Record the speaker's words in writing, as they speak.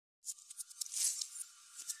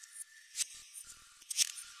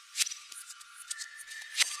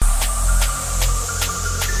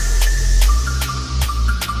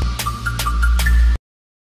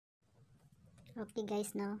Okay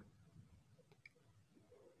guys, no?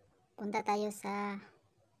 Punta tayo sa,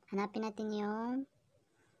 hanapin natin yung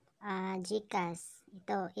GCash.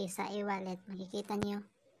 Ito, sa e-wallet. Makikita nyo.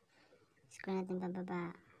 Scroll natin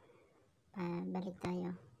pababa. Balik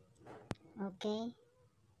tayo. Okay.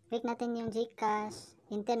 Click natin yung GCash.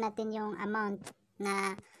 Enter natin yung amount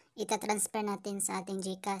na ita-transfer natin sa ating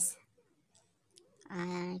GCash.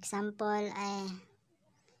 Example,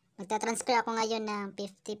 magta-transfer ako ngayon ng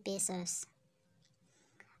 50 pesos.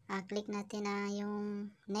 Click natin na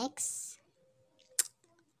yung next.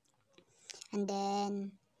 And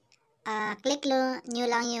then, click nyo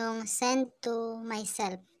lang yung send to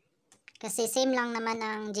myself. Kasi same lang naman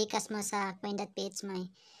ang GCash mo sa COINS.PH mo.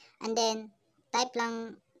 And then, type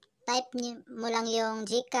mo lang yung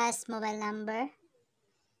GCash mobile number.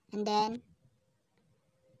 And then,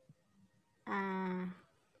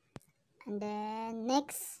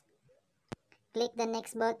 next. Click the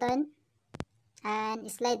next button. And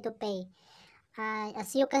slide to pay.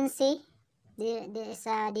 As you can see, there is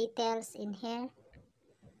details in here.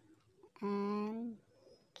 And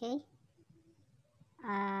okay,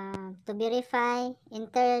 to verify,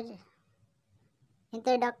 enter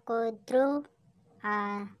the code through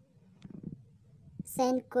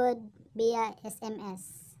send code via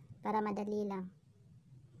SMS para madali lang.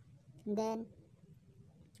 And then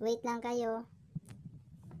wait lang kayo.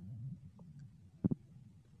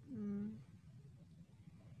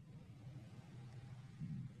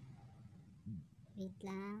 Wait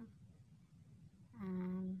lang.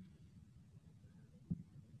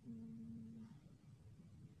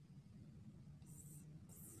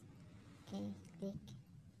 Okay, click.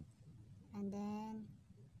 And then,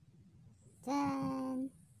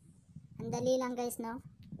 dyan. Ang dali lang guys, no?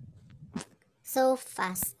 So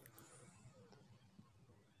fast.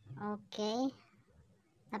 Okay.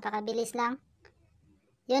 Napakabilis lang.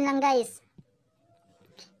 Yun lang guys.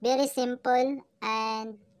 Very simple.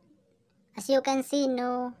 And as you can see,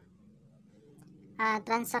 no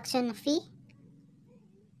transaction fee.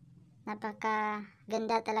 Napaka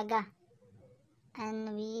ganda talaga.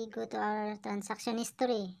 And we go to our transaction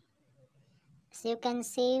history. As you can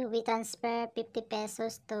see, we transfer 50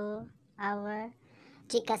 pesos to our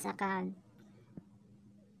GCash account.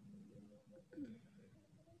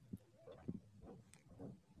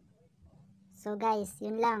 So guys,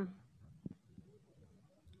 yun lang.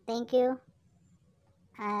 Thank you.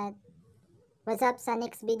 At what's up sa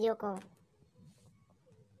next video ko.